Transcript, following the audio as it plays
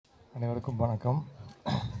அனைவருக்கும் வணக்கம்.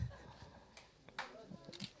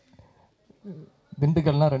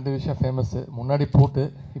 திண்டுக்கல்னால் 2 விஷயம் ஃபேமஸ்ஸு. முன்னாடி பூட்டு,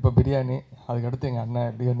 இப்போ பிரியாணி. அதுக்கடுத்து எங்கள்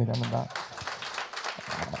அண்ணன் லியோனி அண்ணன் தான்.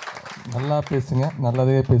 நல்லா பேசுங்க,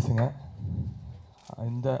 நல்லதே பேசுங்க.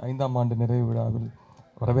 இந்த 5ஆம் ஆண்டு நிறைவு விழாவில்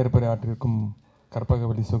வரவேற்புரை ஆற்றிருக்கும்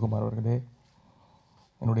கற்பகவல்லி சுகுமார் அவர்களே,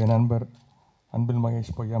 என்னுடைய நண்பர் அன்பில்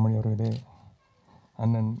மகேஷ் பொய்யாமணி அவர்களே,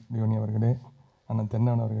 அண்ணன் லியோனி அவர்களே, அண்ணன்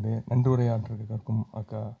தென்னவன் அவர்களே, நன்றியுரை ஆற்றிருக்கும்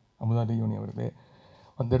அக்கா அமுதா லியோனி அவர்களே,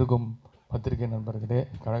 வந்திருக்கும் பத்திரிகை நண்பர்களே,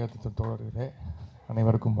 கழகத்தின் தோழர்களே,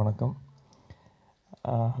 அனைவருக்கும் வணக்கம்.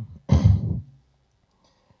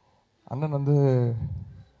 அண்ணன் வந்து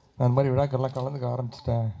நான் இந்த மாதிரி விழாக்கள்லாம் கலந்துக்க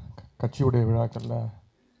ஆரம்பிச்சிட்டேன், கட்சியுடைய விழாக்களில்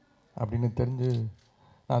அப்படின்னு தெரிஞ்சு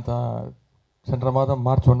நான் சென்ற மாதம்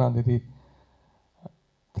மார்ச் 1ஆம் தேதி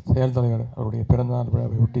செயல் தலைவர் அவருடைய பிறந்தநாள்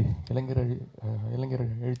விழாவை ஒட்டி இளைஞர்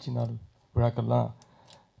எழுச்சி நாள் விழாக்கள்லாம்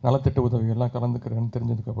நலத்திட்ட உதவிகள்லாம் கலந்துக்கிறேன்னு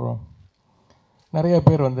தெரிஞ்சதுக்கப்புறம் நிறைய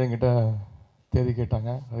பேர் வந்து என்கிட்ட தேதி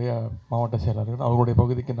கேட்டாங்க. நிறையா மாவட்ட செயலாளர்கள் அவருடைய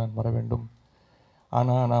பகுதிக்கு நான் வர வேண்டும்.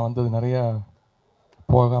 ஆனால் நான் வந்து நிறையா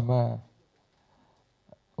போகாமல்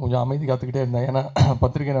கொஞ்சம் அமைதி காத்துக்கிட்டே இருந்தேன். ஏன்னா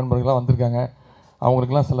பத்திரிகை நண்பர்கள்லாம் வந்திருக்காங்க,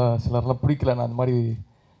 அவங்களுக்கெல்லாம் சிலர்லாம் பிடிக்கல. நான் இந்த மாதிரி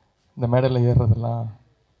இந்த மேடையில் ஏறுறதெல்லாம்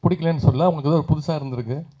பிடிக்கலன்னு சொல்ல, அவங்களுக்கு ஏதோ புதுசாக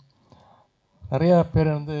இருந்திருக்கு. நிறையா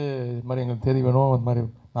பேர் வந்து இது மாதிரி எங்களுக்கு தேதி வேணும், இது மாதிரி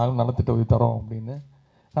நாங்களும் நலத்திட்ட உதவி தரோம் அப்படின்னு.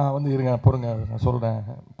 நான் வந்து இருங்க பொறுங்க, நான் சொல்கிறேன்,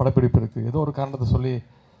 படப்பிடிப்பு இருக்குது, ஏதோ ஒரு காரணத்தை சொல்லி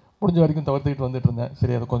முடிஞ்ச வரைக்கும் தவிர்த்துக்கிட்டு வந்துட்டு இருந்தேன்.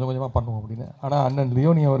 சரி, அதை கொஞ்சம் கொஞ்சமாக பண்ணுவோம் அப்படின்னு. ஆனால் அண்ணன்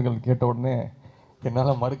லியோனி அவர்கள் கேட்ட உடனே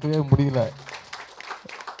என்னால் மறுக்கவே முடியல.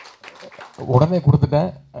 உடனே கொடுத்துட்டேன்.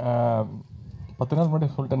 10 நாள்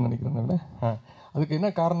முன்னாடி சொல்லிட்டேன்னு நினைக்கிறேன். அதுக்கு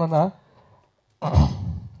என்ன காரணம்னா,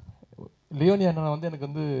 லியோனி அண்ணனை வந்து எனக்கு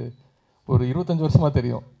வந்து ஒரு 25 வருஷமாக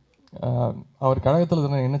தெரியும். அவர்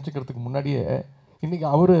கழகத்தில் நான் நினச்சிக்கிறதுக்கு முன்னாடியே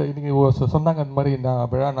இன்றைக்கி சொன்னாங்க இந்த மாதிரி நான்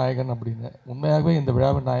விழா நாயகன் அப்படின்னு. உண்மையாகவே இந்த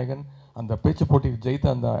விழாவின் நாயகன், அந்த பேச்சு போட்டியில் ஜெயித்த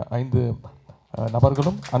அந்த 5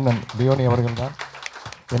 நபர்களும் அண்ணன் லியோனி அவர்கள் தான்.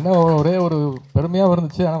 என்ன ஒரே ஒரு பெருமையாக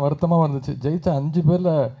இருந்துச்சு, ஆனால் வருத்தமாக இருந்துச்சு. ஜெயித்த 5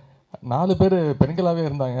 பேரில் 4 பேர் பெண்களாகவே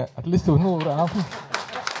இருந்தாங்க. அட்லீஸ்ட் இன்னும் ஒரு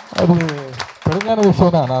அது பெருமையான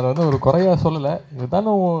விஷயம் தான். நான் அதை வந்து ஒரு குறையாக சொல்லலை.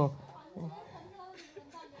 இதுதானும்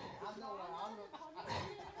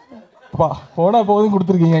போனால் போதும்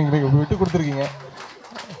கொடுத்துருக்கீங்க, எங்களுக்கு விட்டு கொடுத்துருக்கீங்க.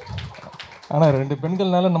 ஆனால் 2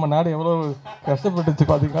 பெண்கள்னால நம்ம நாடு எவ்வளோ கஷ்டப்பட்டுச்சு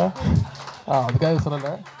பார்த்தீங்களா? அதுக்காக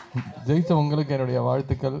சொல்லலை. ஜெயிச்ச உங்களுக்கு என்னுடைய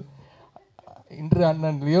வாழ்த்துக்கள். இன்று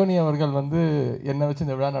அண்ணன் லியோனி அவர்கள் வந்து என்னை வச்சு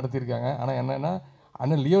இந்த விழா நடத்தியிருக்காங்க. ஆனால் என்னென்னா,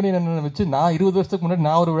 அண்ணன் லியோனி அண்ணனை வச்சு நான் 20 வருஷத்துக்கு முன்னாடி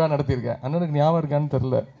நான் ஒரு விழா நடத்தியிருக்கேன். அண்ணனுக்கு ஞாபகம் இருக்கான்னு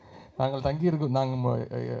தெரில. நாங்கள் தங்கியிருக்கோம்,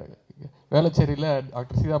 நாங்கள் வேளச்சேரியில்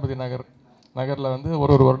டாக்டர் சீதாபதி நகரில் வந்து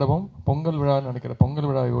ஒரு வருடமும் பொங்கல்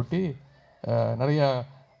விழாவை ஒட்டி நிறையா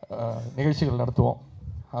நிகழ்ச்சிகள் நடத்துவோம்.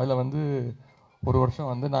 அதில் வந்து ஒரு வருஷம்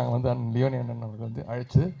வந்து நாங்கள் வந்து அண்ணன் லியோனி அண்ணன் அவர்கள் வந்து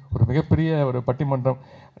அழைச்சி ஒரு மிகப்பெரிய ஒரு பட்டிமன்றம்,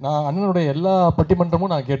 நான் அண்ணனுடைய எல்லா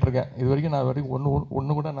பட்டிமன்றமும் நான் கேட்டிருக்கேன். இது வரைக்கும்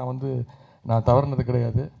ஒன்று கூட நான் தவறுனது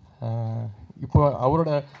கிடையாது. இப்போ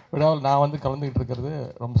அவரோட விழாவில் நான் வந்து கலந்துக்கிட்டு இருக்கிறது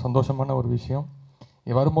ரொம்ப சந்தோஷமான ஒரு விஷயம்.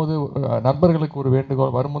 வரும்போது நண்பர்களுக்கு ஒரு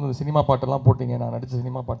வேண்டுகோள், வரும்போது இந்த சினிமா பாட்டெல்லாம் போட்டிங்க, நான் நடித்த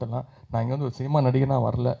சினிமா பாட்டெல்லாம், நான் இங்கே வந்து ஒரு சினிமா நடிகனாக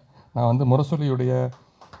வரல, நான் வந்து முரசொலியுடைய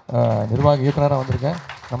நிர்வாக இயக்குனராக வந்திருக்கேன்.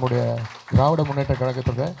 நம்முடைய திராவிட முன்னேற்ற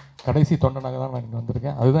கழகத்தோட கடைசி தொண்டனாக தான் நான் இங்கே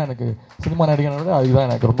வந்திருக்கேன். அதுதான் எனக்கு சினிமா நடிகனோட அதுதான்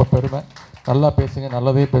எனக்கு ரொம்ப பெருமை. நல்லா பேசுங்க,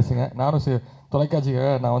 நல்லதே பேசுங்க. நானும்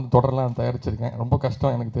தொலைக்காட்சிக்காக நான் வந்து தொடரெல்லாம் தயாரிச்சிருக்கேன். ரொம்ப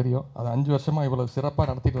கஷ்டம் எனக்கு தெரியும். அது 5 வருஷமாக இவ்வளோ சிறப்பாக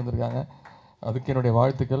நடத்திட்டு வந்திருக்காங்க. அதுக்கு என்னுடைய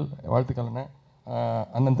வாழ்த்துக்கள் என்ன.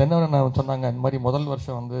 அண்ணன் தென்னவன் நான் சொன்னாங்க, இந்த மாதிரி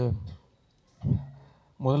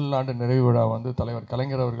முதல் ஆண்டு நிறைவு விழா வந்து தலைவர்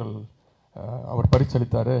கலைஞர் அவர்கள் அவர்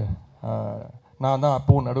பரிசளித்தார். நான் தான்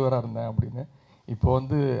அப்போவும் நடுவராக இருந்தேன் அப்படின்னு. இப்போ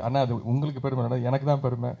வந்து அண்ணா அது உங்களுக்கு பெருமை, எனக்கு தான்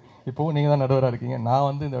பெருமை. இப்போவும் நீங்கள் தான் நடுவராக இருக்கீங்க. நான்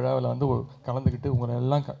வந்து இந்த விழாவில் வந்து கலந்துக்கிட்டு உங்களை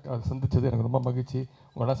எல்லாம் சந்தித்தது எனக்கு ரொம்ப மகிழ்ச்சி.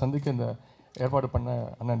 உங்களெல்லாம் சந்திக்க இந்த ஏற்பாடு பண்ண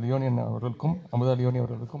அண்ணன் லியோனி அவர்களுக்கும் அமுதா லியோனி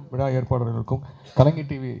அவர்களுக்கும் விழா ஏற்பாடுகளுக்கும் கலைஞர்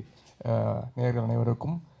டிவி நேயர்கள்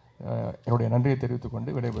அனைவருக்கும் என்னுடைய நன்றியை தெரிவித்துக் கொண்டு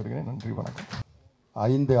விடைபெறுகிறேன். நன்றி, வணக்கம்.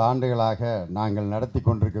 5 ஆண்டுகளாக நாங்கள் நடத்தி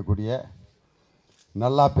கொண்டிருக்கக்கூடிய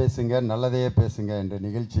நல்லா பேசுங்க நல்லதையே பேசுங்க என்ற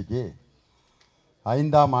நிகழ்ச்சிக்கு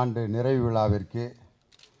 5ஆம் ஆண்டு நிறைவு விழாவிற்கு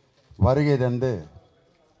வருகை தந்து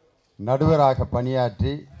நடுவராக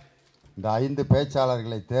பணியாற்றி இந்த 5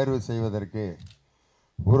 பேச்சாளர்களை தேர்வு செய்வதற்கு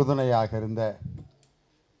உறுதுணையாக இருந்த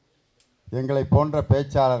எங்களை போன்ற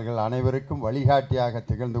பேச்சாளர்கள் அனைவருக்கும் வழிகாட்டியாக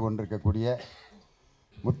திகழ்ந்து கொண்டிருக்கக்கூடிய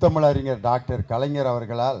முத்தமிழறிஞர் டாக்டர் கலைஞர்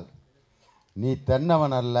அவர்களால் நீ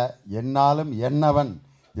தென்னவன் அல்ல என்னாலும் என்னவன்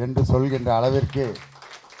என்று சொல்கின்ற அளவிற்கு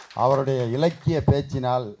அவருடைய இலக்கிய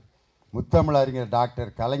பேச்சினால் முத்தமிழறிஞர் டாக்டர்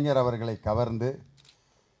கலைஞர் அவர்களை கவர்ந்து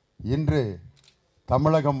இன்று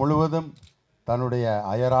தமிழகம் முழுவதும் தன்னுடைய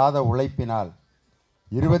அயராத உழைப்பினால்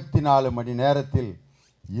 24 மணி நேரத்தில்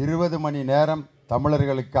 20 மணி நேரம்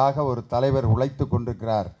தமிழர்களுக்காக ஒரு தலைவர் உழைத்து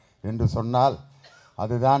கொண்டிருக்கிறார் என்று சொன்னால்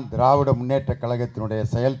அதுதான் திராவிட முன்னேற்ற கழகத்தினுடைய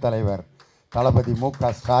செயல் தலைவர் தளபதி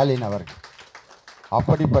மு.க. ஸ்டாலின் அவர்கள்.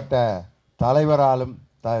 அப்படிப்பட்ட தலைவராலும்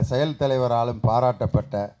செயல் தலைவராலும்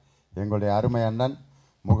பாராட்டப்பட்ட எங்களுடைய அருமை அண்ணன்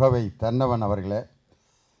முகவை தென்னவன் அவர்களே,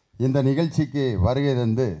 இந்த நிகழ்ச்சிக்கு வருகை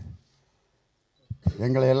தந்து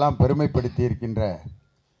எங்களை எல்லாம் பெருமைப்படுத்தி இருக்கின்ற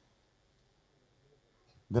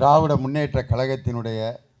திராவிட முன்னேற்ற கழகத்தினுடைய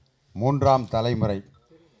 3ஆம் தலைமுறை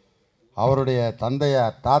அவருடைய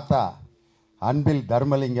தந்தையார் தாத்தா அன்பில்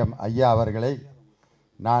தர்மலிங்கம் ஐயா அவர்களை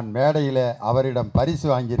நான் மேடையில் அவரிடம் பரிசு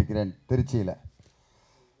வாங்கியிருக்கிறேன். திருச்சியில்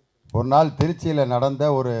ஒரு நாள் திருச்சியில் நடந்த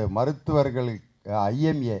ஒரு மருத்துவர்கள்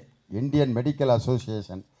IMA இந்தியன் மெடிக்கல்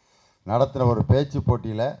அசோசியேஷன் நடத்தின ஒரு பேச்சு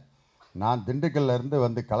போட்டியில் நான் திண்டுக்கல்லேருந்து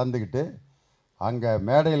வந்து கலந்துக்கிட்டு அங்கே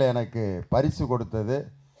மேடையில் எனக்கு பரிசு கொடுத்தது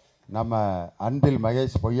நம்ம அன்பில்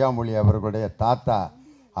மகேஷ் பொய்யாமொழி அவர்களுடைய தாத்தா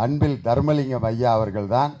அன்பில் தர்மலிங்கம் ஐயா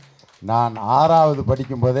அவர்கள்தான். நான் 6வது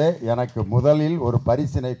படிக்கும்போதே எனக்கு முதலில் ஒரு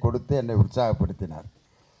பரிசினை கொடுத்து என்னை உற்சாகப்படுத்தினார்.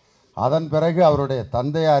 அதன் பிறகு அவருடைய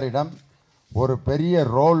தந்தையாரிடம் ஒரு பெரிய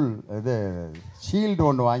ரோல் ஷீல்டு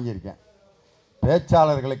ஒன்று வாங்கியிருக்கேன்.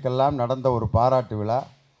 பேச்சாளர்களுக்கெல்லாம் நடந்த ஒரு பாராட்டு விழா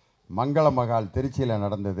மங்கள மகால் திருச்சியில்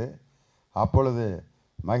நடந்தது. அப்பொழுது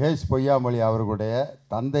மகேஷ் பொய்யாமொழி அவர்களுடைய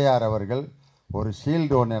தந்தையார் அவர்கள் ஒரு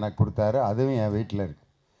ஷீல்டு ஒன்று எனக்கு கொடுத்தாரு. அதுவும் என் வீட்டில் இருக்கு.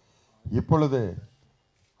 இப்பொழுது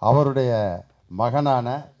அவருடைய மகனான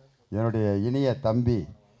என்னுடைய இனிய தம்பி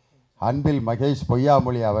அன்பில் மகேஷ்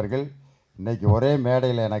பொய்யாமொழி அவர்கள் இன்றைக்கி ஒரே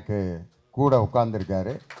மேடையில் எனக்கு கூட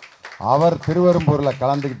உட்கார்ந்துருக்காரு. அவர் திருவெரும்பூரில்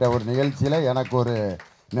கலந்துக்கிட்ட ஒரு நிகழ்ச்சியில் எனக்கு ஒரு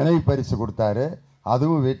நினைவு பரிசு கொடுத்தாரு.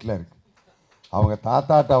 அதுவும் வீட்டில் இருக்குது. அவங்க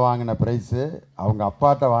தாத்தாட்ட வாங்கின ப்ரைஸு, அவங்க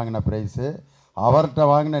அப்பாட்ட வாங்கின ப்ரைஸு, அவர்கிட்ட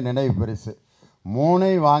வாங்கின நினைவு பரிசு 3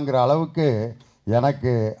 வாங்குகிற அளவுக்கு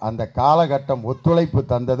எனக்கு அந்த காலகட்டம் ஒத்துழைப்பு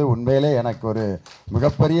தந்தது உண்மையிலே எனக்கு ஒரு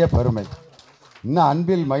மிகப்பெரிய பெருமை. இன்னும்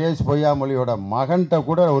அன்பில் மகேஷ் பொய்யாமொழியோட மகன்கிட்ட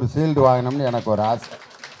கூட ஒரு ஷீல்டு வாங்கினோம்னு எனக்கு ஒரு ஆசை.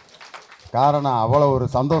 காரணம் அவ்வளோ ஒரு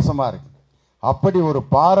சந்தோஷமாக இருக்குது. அப்படி ஒரு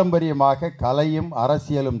பாரம்பரியமாக கலையும்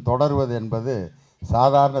அரசியலும் தொடர்வது என்பது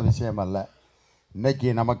சாதாரண விஷயம் அல்ல. இன்றைக்கி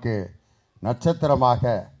நமக்கு நட்சத்திரமாக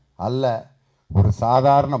அல்ல, ஒரு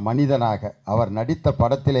சாதாரண மனிதனாக அவர் நடித்த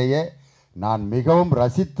படத்திலேயே நான் மிகவும்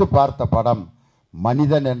ரசித்து பார்த்த படம்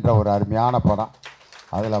மனிதன் என்ற ஒரு அருமையான படம்.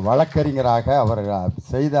 அதில் வழக்கறிஞராக அவர்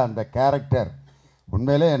செய்த அந்த கேரக்டர்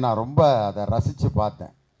உண்மையிலே நான் ரொம்ப அதை ரசித்து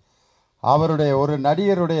பார்த்தேன். அவருடைய ஒரு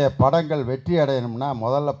நடிகருடைய படங்கள் வெற்றி அடையணும்னா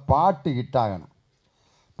முதல்ல பாட்டு ஹிட் ஆகணும்.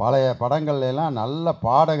 பழைய படங்கள்லாம் நல்ல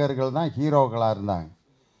பாடகர்கள் தான் ஹீரோக்களாக இருந்தாங்க.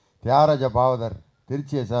 தியாகராஜ பாகவதர்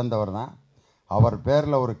திருச்சியை சேர்ந்தவர் தான். அவர்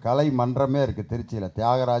பேரில் ஒரு கலை மன்றமே இருக்குது திருச்சியில்.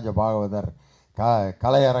 தியாகராஜ பாகவதர்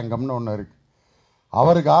கலையரங்கம்னு ஒன்று இருக்குது.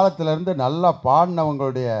 அவர் காலத்திலேருந்து நல்லா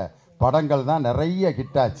பாடினவங்களுடைய படங்கள் தான் நிறைய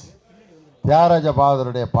ஹிட்டாச்சு. தியாகராஜ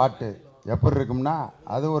பாகவதருடைய பாட்டு எப்படி இருக்கும்னா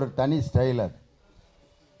அது ஒரு தனி ஸ்டைல். அது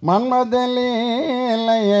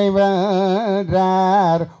மன்மதலீலையை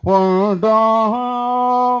வென்றார் ஒன்றோ.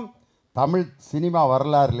 தமிழ் சினிமா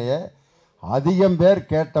வரலாறுலேயே அதிகம் பேர்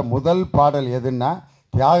கேட்ட முதல் பாடல் எதுன்னா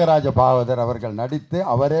தியாகராஜ பாகவதர் அவர்கள் நடித்து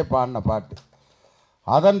அவரே பாடின பாட்டு.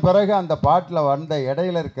 அதன் பிறகு அந்த பாட்டில் வந்த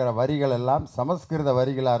இடையில இருக்கிற வரிகள் எல்லாம் சமஸ்கிருத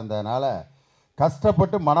வரிகளாக இருந்ததுனால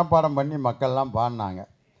கஷ்டப்பட்டு மனப்பாடம் பண்ணி மக்கள்லாம் பாடினாங்க.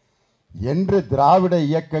 என்று திராவிட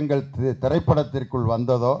இயக்கங்கள் திரைப்படத்திற்குள்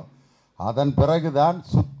வந்ததோ அதன் பிறகுதான்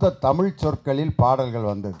சுத்த தமிழ் சொற்களில் பாடல்கள்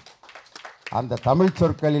வந்தது. அந்த தமிழ்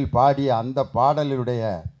சொற்களில் பாடிய அந்த பாடலுடைய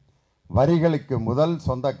வரிகளுக்கு முதல்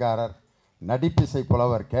சொந்தக்காரர் நடிப்பிசை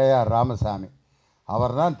புலவர் K.R. ராமசாமி.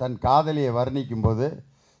 அவர்தான் தன் காதலியை வர்ணிக்கும்போது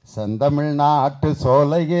செந்தமிழ்நாட்டு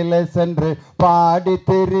சோலையிலே சென்று பாடி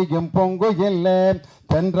திரியும் பொங்குயில்லே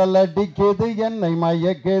தென்றல் அடிக்குது என்னை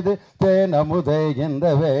மயக்குது தேனமுதே இந்த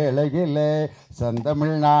வேளையிலே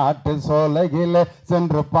செந்தமிழ்நாட்டு சோலையிலே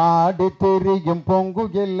சென்று பாடி திரியும்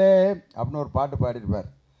பொங்குயில்லே அப்படின்னு ஒரு பாட்டு பாடியிருப்பார்.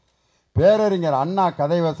 பேரறிஞர் அண்ணா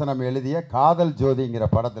கதைவசனம் எழுதிய காதல் ஜோதிங்கிற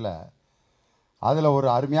படத்தில் அதில் ஒரு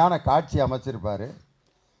அருமையான காட்சி அமைச்சிருப்பார்.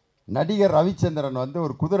 நடிகர் ரவிச்சந்திரன்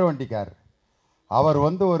ஒரு குதிரை வண்டிக்கார். அவர்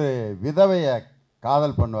ஒரு விதவையை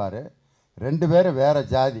காதல் பண்ணுவார். 2 பேரும் வேறு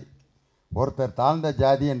ஜாதி. ஒருத்தர் தாழ்ந்த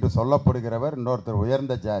ஜாதி என்று சொல்லப்படுகிறவர், இன்னொருத்தர்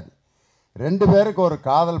உயர்ந்த ஜாதி. 2 பேருக்கு ஒரு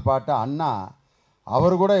காதல் பாட்டை அண்ணா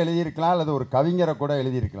அவர் கூட எழுதியிருக்கலாம், அல்லது ஒரு கவிஞரை கூட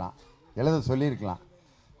எழுதியிருக்கலாம், எழுத சொல்லியிருக்கலாம்.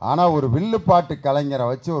 ஆனால் ஒரு வில்லுப்பாட்டு கலைஞரை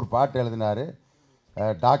வச்சு ஒரு பாட்டு எழுதினார்.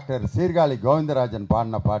 டாக்டர் சீர்காழி கோவிந்தராஜன்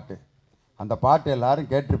பாடின பாட்டு. அந்த பாட்டு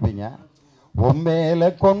எல்லாரும் கேட்டிருப்பீங்க. உம்மேல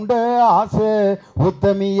கொண்ட ஆசை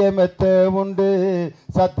உத்தமிய மெத்த உண்டு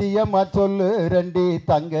சத்தியமா சொல்லு ரெண்டி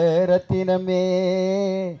தங்க ரத்தினமே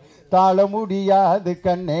தாழ முடியாது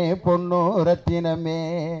கண்ணே பொண்ணு ரத்தினமே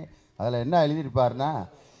அதில் என்ன எழுதியிருப்பாருன்னா,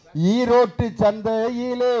 ஈரோட்டு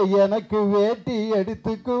சந்தையிலே எனக்கு வேட்டி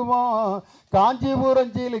எடுத்துக்குவோம்,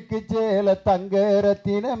 காஞ்சிபுரம் ஜிலுக்கு சேல தங்க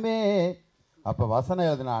ரத்தினமே. அப்போ வசனம்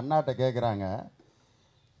எழுதின அண்ணாட்ட கேட்குறாங்க,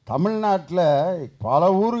 தமிழ்நாட்டில் பல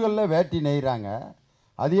ஊர்களில் வேட்டி நெய்கிறாங்க,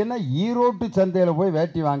 அது என்ன ஈரோட்டு சந்தையில் போய்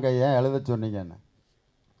வேட்டி வாங்க ஏன் எழுத சொன்னீங்கன்னு.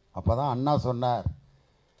 அப்போ தான் அண்ணா சொன்னார்,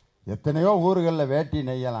 எத்தனையோ ஊர்களில் வேட்டி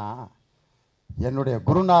நெய்யலாம், என்னுடைய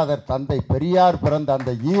குருநாதர் தந்தை பெரியார் பிறந்த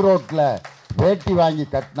அந்த ஈரோட்டில் வேட்டி வாங்கி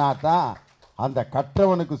கட்டினா தான் அந்த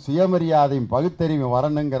கற்றவனுக்கு சுயமரியாதையும் பகுத்தறிவும்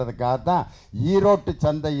வரணுங்கிறதுக்காக தான் ஈரோட்டு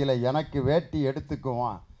சந்தையில் எனக்கு வேட்டி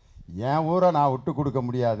எடுத்துக்குவான், என் ஊரை நான் விட்டு கொடுக்க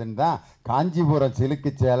முடியாதுன்னு தான் காஞ்சிபுரம்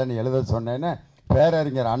சிலுக்கு சேலைன்னு எழுத சொன்னேன்னு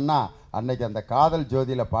பேரறிஞர் அண்ணா அன்னைக்கு அந்த காதல்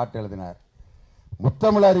ஜோதியில் பாட்டு எழுதினார்.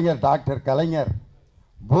 முத்தமிழறிஞர் டாக்டர் கலைஞர்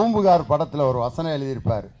பூம்புகார் படத்தில் ஒரு வசனம்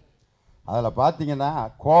எழுதியிருப்பார். அதில் பார்த்தீங்கன்னா,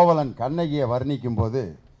 கோவலன் கண்ணகியை வர்ணிக்கும் போது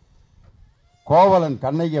கோவலன்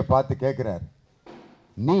கண்ணகியை பார்த்து கேட்குறார்,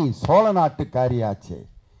 நீ சோழ நாட்டுக்காரியாச்சே,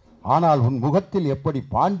 ஆனால் உன் முகத்தில் எப்படி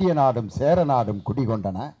பாண்டிய நாடும் சேர நாடும்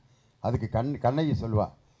குடிகொண்டன. அதுக்கு கண்ணகி சொல்வா,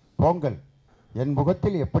 போங்கள், என்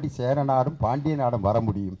முகத்தில் எப்படி சேர நாடும் பாண்டிய நாடும் வர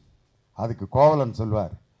முடியும். அதுக்கு கோவலன்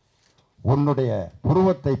சொல்வார், உன்னுடைய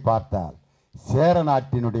புருவத்தை பார்த்தால் சேர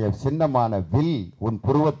நாட்டினுடைய சின்னமான வில் உன்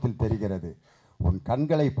புருவத்தில் தெரிகிறது, உன்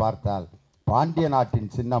கண்களை பார்த்தால் பாண்டிய நாட்டின்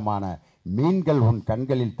சின்னமான மீன்கள் உன்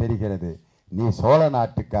கண்களில் தெரிகிறது, நீ சோழ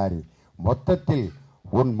நாட்டுக்காரி, மொத்தத்தில்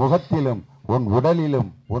உன் முகத்திலும் உன் உடலிலும்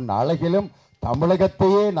உன் அழகிலும்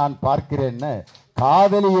தமிழகத்தையே நான் பார்க்கிறேன்னு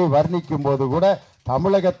காதலியை வர்ணிக்கும் போது கூட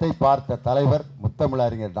தமிழகத்தை பார்த்த தலைவர்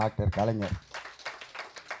முத்தமிழறிஞர் டாக்டர் கலைஞர்.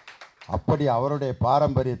 அப்படி அவருடைய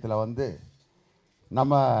பாரம்பரியத்தில் வந்து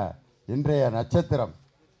நம்ம இன்றைய நட்சத்திரம்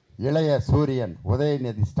இளைய சூரியன்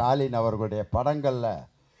உதயநிதி ஸ்டாலின் அவர்களுடைய படங்களில்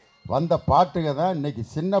வந்த பாட்டுக தான் இன்றைக்கி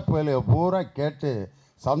சின்ன பிள்ளைங்க பூரா கேட்டு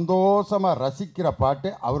சந்தோஷமாக ரசிக்கிற பாட்டு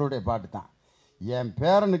அவருடைய பாட்டு தான். என்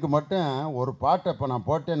பேரனுக்கு மட்டும் ஒரு பாட்டை இப்போ நான்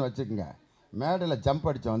போட்டேன்னு வச்சுக்கோங்க, மேடையில் ஜம்ப்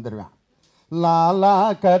அடித்து வந்துடுவேன். லாலா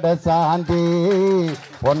கடை சாந்தி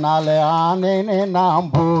பொன்னாலே ஆனேனே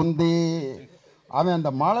நாம் பூந்தி. அவன்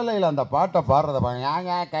அந்த மழலையில் அந்த பாட்டை பாடுறத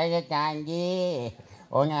பாங்க, கையை காங்கி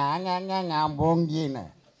உங்க ஆங்க நான் பூங்கின்னு.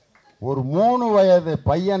 ஒரு 3 வயது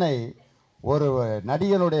பையனை ஒரு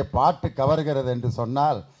நடிகனுடைய பாட்டு கவர்கிறது என்று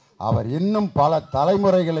சொன்னால் அவர் இன்னும் பல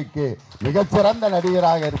தலைமுறைகளுக்கு மிகச்சிறந்த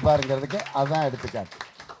நடிகராக இருப்பாருங்கிறதுக்கு அதுதான் எடுத்துக்காட்டு.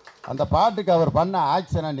 அந்த பாட்டுக்கு அவர் பண்ண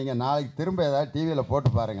ஆக்ஷனை நீங்கள் நாளைக்கு திரும்ப ஏதாவது டிவியில்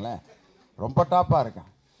போட்டு பாருங்களேன், ரொம்ப டாப்பாக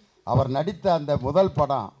இருக்கும். அவர் நடித்த அந்த முதல்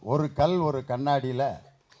படம் ஒரு கல் ஒரு கண்ணாடியில்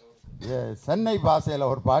சென்னை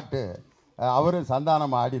பாஷையில் ஒரு பாட்டு அவரும்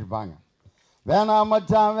சந்தானம் ஆடியிருப்பாங்க. வேணாம்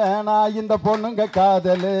மச்சான் வேணா இந்த பொண்ணுங்க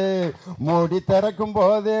காதல், மூடி திறக்கும்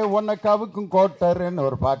போதே உன்னை கவுக்கும் கோட்டருன்னு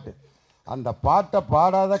ஒரு பாட்டு. அந்த பாட்டை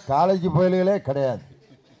பாடாத காலேஜ் போயிலே கிடையாது.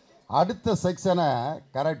 அடுத்த செக்ஷனை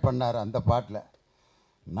கரெக்ட் பண்ணார் அந்த பாட்டில்.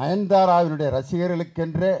 நயன்தாராவினுடைய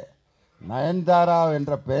ரசிகர்களுக்கென்றே நயன்தாரா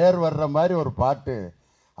என்ற பெயர் வர்ற மாதிரி ஒரு பாட்டு,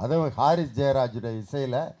 அதுவும் ஹாரிஸ் ஜெயராஜுடைய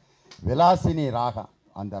இசையில் விலாசினி ராகம்.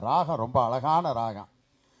 அந்த ராகம் ரொம்ப அழகான ராகம்.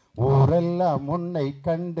 ஊரெல்லாம் முன்னை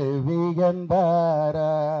கண்டு வியந்தாரா,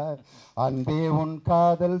 அன்பே உன்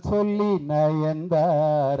காதல் சொல்லி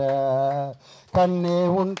நயந்தாரா, கண்ணே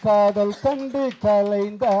உன் காதல் கண்டு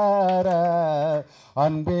கலைந்தாரா,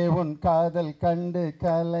 அன்பே உன் காதல் கண்டு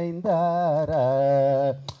கலைந்தாரா.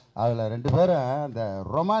 அதில் 2 பேரும் அந்த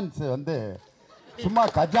ரொமான்ஸ் வந்து சும்மா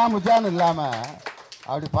கஜாமுஜான்னு இல்லாமல்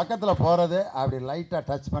அப்படி பக்கத்தில் போகிறது, அப்படி லைட்டாக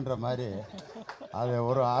டச் பண்ணுற மாதிரி அது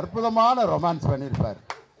ஒரு அற்புதமான ரொமான்ஸ் பண்ணியிருப்பார்.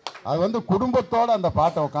 அது வந்து குடும்பத்தோடு அந்த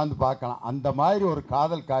பாட்டை உட்காந்து பார்க்கலாம். அந்த மாதிரி ஒரு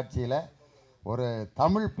காதல் காட்சியில் ஒரு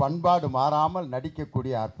தமிழ் பண்பாடு மாறாமல்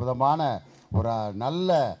நடிக்கக்கூடிய அற்புதமான ஒரு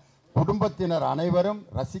நல்ல குடும்பத்தினர் அனைவரும்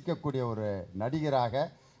ரசிக்கக்கூடிய ஒரு நடிகராக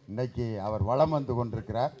இன்னைக்கு அவர் வலம் வந்து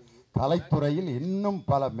கொண்டிருக்கிறார். கலைத்துறையில் இன்னும்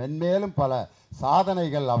பல மென்மேலும் பல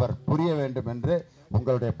சாதனைகள் அவர் புரிய வேண்டும் என்று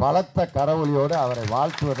உங்களுடைய பலத்த கரவொலியோடு அவரை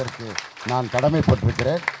வாழ்த்துவதற்கு நான்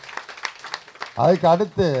கடமைப்பட்டிருக்கிறேன். அதுக்கு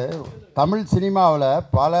அடுத்து தமிழ் சினிமாவில்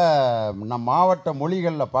பல மாவட்ட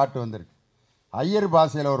மொழிகளில் பாட்டு வந்திருக்கு. ஐயர்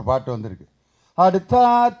பாஷையில் ஒரு பாட்டு வந்திருக்கு.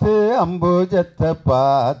 அடுத்தாத்து அம்புஜத்தை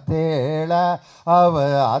பார்த்தேளா, அவ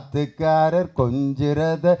ஆத்துக்காரர்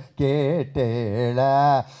கொஞ்சிறத கேட்டேளா,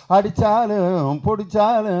 அடித்தாலும்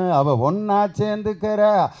பிடிச்சாலும் அவ ஒன்றா சேர்ந்துக்கிற,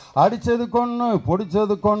 அடித்தது கொன்று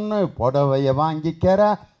பிடிச்சது கொன்று புடவைய வாங்கிக்கிற,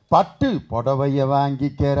 பட்டு புடவைய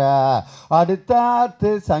வாங்கிக்கிறா, அடுத்தாத்து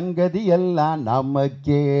சங்கதி எல்லாம்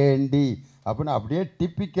நமக்கேண்டி அப்படின்னு அப்படியே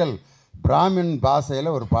டிப்பிக்கல் பிராமின்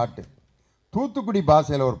பாஷையில் ஒரு பாட்டு. தூத்துக்குடி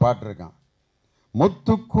பாஷையில் ஒரு பாட்டு இருக்கான்.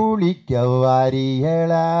 முத்து குளிக்க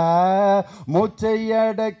வாரியலா,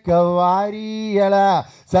 மூச்சையடக்க வாரியலா,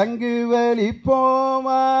 சங்கு வலி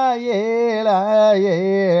போமா ஏலா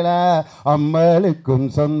ஏலா, அம்மளுக்கும்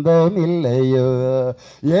சொந்தம் இல்லையோ.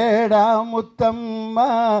 ஏடா முத்தம்மா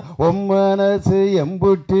உம் மனசு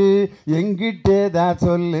எம்புட்டு எங்கிட்டே தான்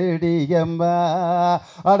சொல்லுடியம்மா.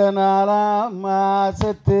 அடனாலாம்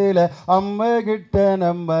மாசத்துல அம்மா கிட்ட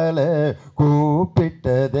நம்மளை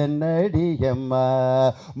கூப்பிட்டதென்னடியம்மா.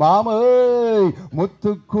 மாமோய்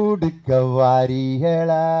முத்து கொடுக்க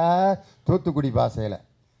வாரிகளா. தூத்துக்குடி பாஷையில்,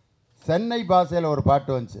 சென்னை பாஷையில் ஒரு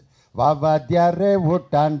பாட்டு வந்துச்சு. வாத்தியாரே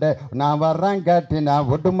ஓட்டாண்ட நான் வர்றேன் காட்டி நான்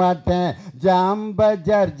ஒட்டு மாட்டேன்,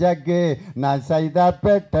 ஜாம்பஜார் ஜக்கு நான்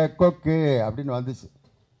சைதாப்பேட்டை கொக்கு அப்படின்னு வந்துச்சு.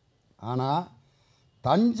 ஆனால்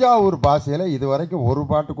தஞ்சாவூர் பாஷையில் இது வரைக்கும் ஒரு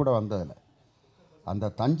பாட்டு கூட வந்ததில்லை.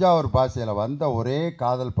 அந்த தஞ்சாவூர் பாஷையில் வந்த ஒரே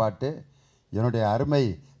காதல் பாட்டு என்னுடைய அருமை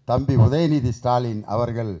தம்பி உதயநிதி ஸ்டாலின்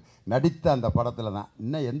அவர்கள் நடித்த அந்த படத்தில் தான்.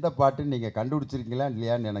 இன்னும் எந்த பாட்டுன்னு நீங்கள் கண்டுபிடிச்சிருக்கீங்களா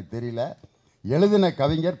இல்லையான்னு எனக்கு தெரியல. எழுதின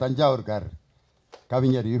கவிஞர் தஞ்சாவூர்காரர்,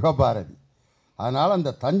 கவிஞர் யுகபாரதி. அதனால்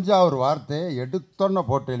அந்த தஞ்சாவூர் வார்த்தையை எடுத்தொன்ன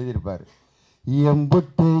போட்டு எழுதியிருப்பார்.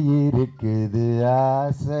 எம்புட்டு இருக்குது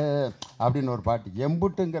ஆசை அப்படின்னு ஒரு பாட்டு.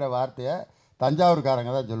 எம்புட்டுங்கிற வார்த்தையை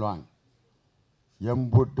தஞ்சாவூர்காரங்க தான் சொல்லுவாங்க.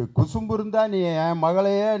 எம்புட்டு குசும்பு இருந்தால் நீ என்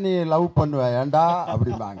மகளையே நீ லவ் பண்ணுவ ஏண்டா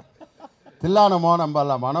அப்படிம்பாங்க. தில்லான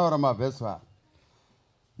மோனம்பெல்லாம் மனோரமாக பேசுவாள்.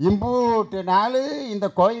 இம்பூட்டு நாள் இந்த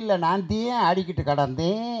கோயிலில் நான் தீன் ஆடிக்கிட்டு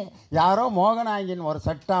கிடந்தேன், யாரோ மோகனாங்கின்னு ஒரு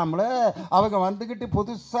சட்டாமல அவங்க வந்துக்கிட்டு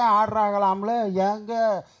புதுசாக ஆடுறாங்களாம்ல. ஏங்க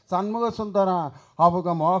சண்முக சுந்தரம் அவங்க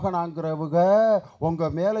மோகனாங்கிறவங்க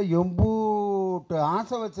உங்கள் மேலே எம்பூட்டு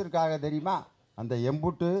ஆசை வச்சுருக்காங்க தெரியுமா. அந்த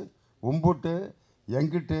எம்புட்டு உம்புட்டு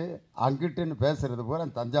எங்கிட்டு அங்கிட்டுன்னு பேசுகிறது பூரா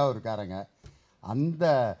தஞ்சாவூர்காரங்க. அந்த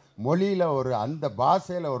மொழியில் அந்த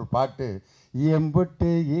பாஷையில் ஒரு பாட்டு, எம்புட்டு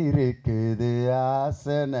இருக்குது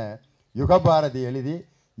ஆசனை, யுகபாரதி எழுதி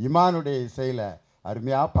இமானுடைய இசையில்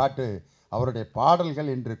அருமையாக பாட்டு. அவருடைய பாடல்கள்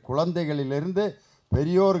இன்று குழந்தைகளிலிருந்து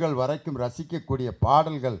பெரியோர்கள் வரைக்கும் ரசிக்கக்கூடிய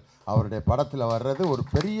பாடல்கள் அவருடைய படத்தில் வர்றது ஒரு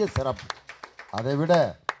பெரிய சிறப்பு. அதைவிட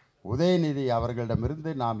உதயநிதி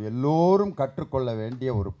அவர்களிடமிருந்து நாம் எல்லோரும் கற்றுக்கொள்ள வேண்டிய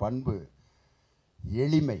ஒரு பண்பு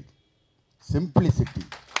எளிமை, சிம்பிளிசிட்டி.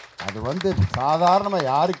 அது சாதாரணமாக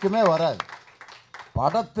யாருக்குமே வராது.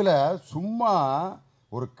 படத்தில் சும்மா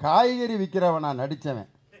ஒரு காய்கறி விற்கிறவன் நான்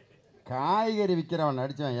நடித்தவன்,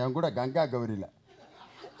 என் கூட கங்கா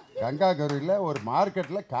கௌரியில் ஒரு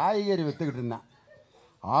மார்க்கெட்டில் காய்கறி விற்றுக்கிட்டு இருந்தான்.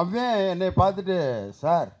 அவன் என்னை பார்த்துட்டு,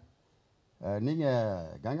 சார் நீங்கள்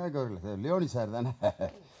கங்கா கௌரியில் சார் லியோனி சார் தானே,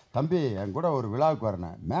 தம்பி என் கூட ஒரு விழாவுக்கு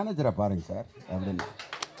வரேன், மேனேஜரை பாருங்கள் சார் அப்படின்னு.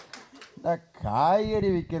 இந்த காய்கறி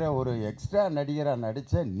விற்கிற ஒரு எக்ஸ்ட்ரா நடிகராக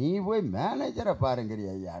நடித்த நீ போய் மேனேஜரை பாருங்கிறிய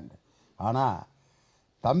ஐயான்னு. ஆனால்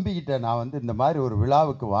தம்பிக்கிட்ட நான் இந்த மாதிரி ஒரு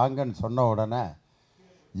விழாவுக்கு வாங்கன்னு சொன்ன உடனே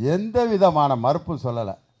எந்த விதமான மறுப்பும்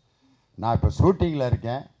சொல்லலை. நான் இப்போ ஷூட்டிங்கில்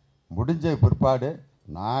இருக்கேன், முடிஞ்ச பிற்பாடு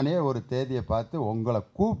நானே ஒரு தேதியை பார்த்து உங்களை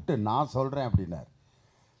கூப்பிட்டு நான் சொல்கிறேன் அப்படின்னார்.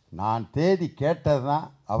 நான் தேதி கேட்டது தான்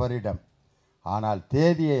அவரிடம், ஆனால்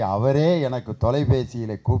தேதியை அவரே எனக்கு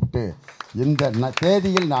தொலைபேசியில் கூப்பிட்டு இந்த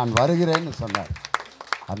தேதியில் நான் வருகிறேன்னு சொன்னார்.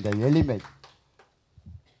 அந்த எளிமை.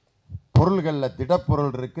 பொருள்களில்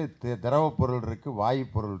திடப்பொருள் இருக்குது, திரவப்பொருள் இருக்குது, வாயு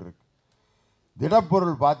பொருள் இருக்குது.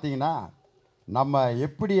 திடப்பொருள் பார்த்திங்கன்னா நம்ம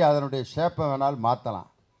எப்படி அதனுடைய ஷேப்பை வேணாலும் மாற்றலாம்.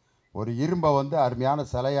 ஒரு இரும்பை அருமையான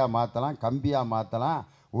சிலையாக மாற்றலாம், கம்பியாக மாற்றலாம்,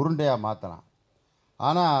 உருண்டையாக மாற்றலாம்.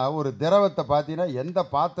 ஆனால் ஒரு திரவத்தை பார்த்தீங்கன்னா எந்த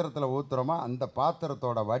பாத்திரத்தில் ஊற்றுறோமோ அந்த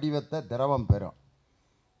பாத்திரத்தோட வடிவத்தை திரவம் பெறும்.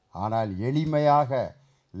 ஆனால் எளிமையாக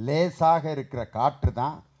லேசாக இருக்கிற காற்று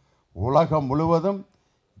தான் உலகம் முழுவதும்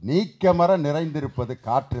நீக்கமர நிறைந்திருப்பது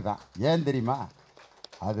காற்று தான். ஏன் தெரியுமா?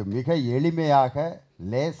 அது மிக எளிமையாக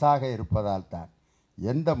லேசாக இருப்பதால் தான்.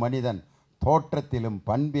 எந்த மனிதன் தோற்றத்திலும்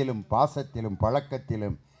பண்பிலும் பாசத்திலும்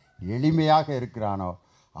பழக்கத்திலும் எளிமையாக இருக்கிறானோ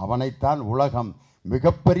அவனைத்தான் உலகம்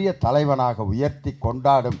மிகப்பெரிய தலைவனாக உயர்த்தி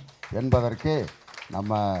கொண்டாடும் என்பதற்கு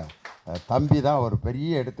நம்ம தம்பி தான் ஒரு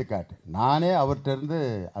பெரிய எடுத்துக்காட்டு. நானே அவர்கிட்டருந்து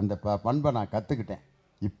அந்த பண்பை நான் கற்றுக்கிட்டேன்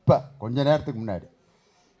இப்போ கொஞ்ச நேரத்துக்கு முன்னாடி.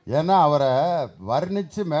 ஏன்னா அவரை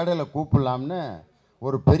வர்ணித்து மேடையில் கூப்பிடலாம்னு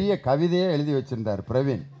ஒரு பெரிய கவிதையே எழுதி வச்சுருந்தார்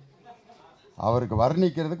பிரவீன். அவருக்கு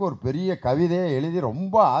வர்ணிக்கிறதுக்கு ஒரு பெரிய கவிதையை எழுதி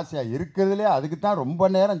ரொம்ப ஆசையாக இருக்கிறதுலே அதுக்கு தான் ரொம்ப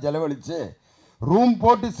நேரம் செலவழித்து ரூம்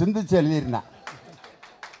போட்டு சிந்திச்சு எழுதியிருந்தேன்.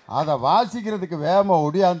 அதை வாசிக்கிறதுக்கு வேகமாக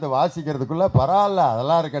ஒடியாந்து வாசிக்கிறதுக்குள்ளே பரவாயில்ல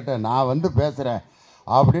அதெல்லாம் இருக்கட்டும் நான் பேசுகிறேன்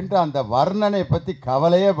அப்படின்ட்டு அந்த வர்ணனை பற்றி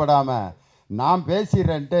கவலையே படாமல் நான்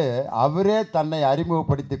பேசிடுறேன்ட்டு அவரே தன்னை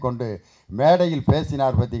அறிமுகப்படுத்தி கொண்டு மேடையில்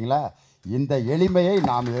பேசினார். பார்த்தீங்களா? இந்த எளிமையை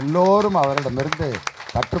நாம் எல்லோரும் அவரிடமிருந்து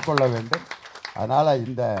கற்றுக்கொள்ள வேண்டும். அதனால்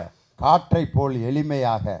இந்த காற்றை போல்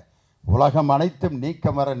எளிமையாக உலகம் அனைத்தும்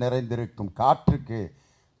நீக்கமர நிறைந்திருக்கும் காற்றுக்கு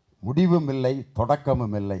முடிவும் இல்லை,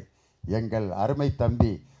 தொடக்கமும் இல்லை. எங்கள் அருமை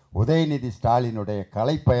தம்பி உதயநிதி ஸ்டாலினுடைய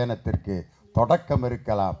கலைப்பயணத்திற்கு தொடக்கம்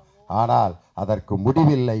இருக்கலாம், ஆனால் அதற்கு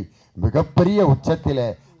முடிவில்லை. மிகப்பெரிய உச்சத்திலே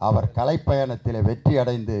அவர் கலைப்பயணத்திலே வெற்றி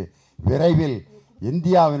அடைந்து விரைவில்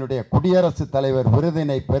இந்தியாவினுடைய குடியரசுத் தலைவர்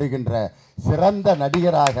விருதினை பெறுகின்ற சிறந்த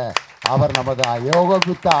நடிகராக அவர் நமது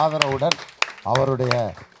யோகமிக்க ஆதரவுடன் அவருடைய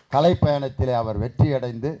கலைப்பயணத்திலே அவர்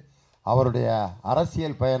வெற்றியடைந்து அவருடைய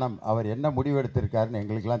அரசியல் பயணம் அவர் என்ன முடிவெடுத்திருக்காருன்னு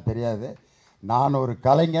எங்களுக்கெல்லாம் தெரியாது. நான் ஒரு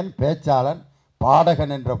கலைஞன், பேச்சாளன்,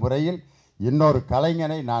 பாடகன் என்ற முறையில் இன்னொரு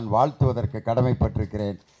கலைஞனை நான் வாழ்த்துவதற்கு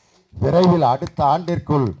கடமைப்பட்டிருக்கிறேன். விரைவில் அடுத்த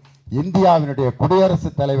ஆண்டிற்குள் இந்தியாவினுடைய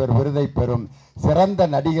குடியரசுத் தலைவர் விருதை பெறும் சிறந்த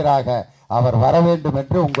நடிகராக அவர் வர வேண்டும்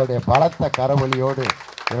என்று உங்களுடைய பலத்த கரவொலியோடு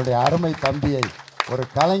என்னுடைய அருமை தம்பியை ஒரு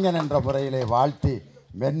கலைஞன் என்ற முறையிலே வாழ்த்தி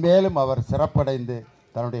மென்மேலும் அவர் சிறப்படைந்து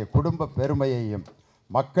தன்னுடைய குடும்ப பெருமையையும்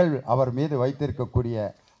மக்கள் அவர் மீது வைத்திருக்கக்கூடிய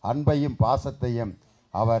அன்பையும் பாசத்தையும்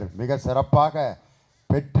அவர் மிக சிறப்பாக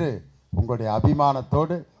பெற்று உங்களுடைய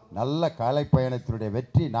அபிமானத்தோடு நல்ல கலைப்பயணத்தினுடைய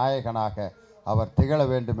வெற்றி நாயகனாக அவர் திகழ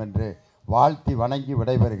வேண்டும் என்று வாழ்த்தி வணங்கி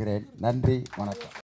விடைபெறுகிறேன். நன்றி, வணக்கம்.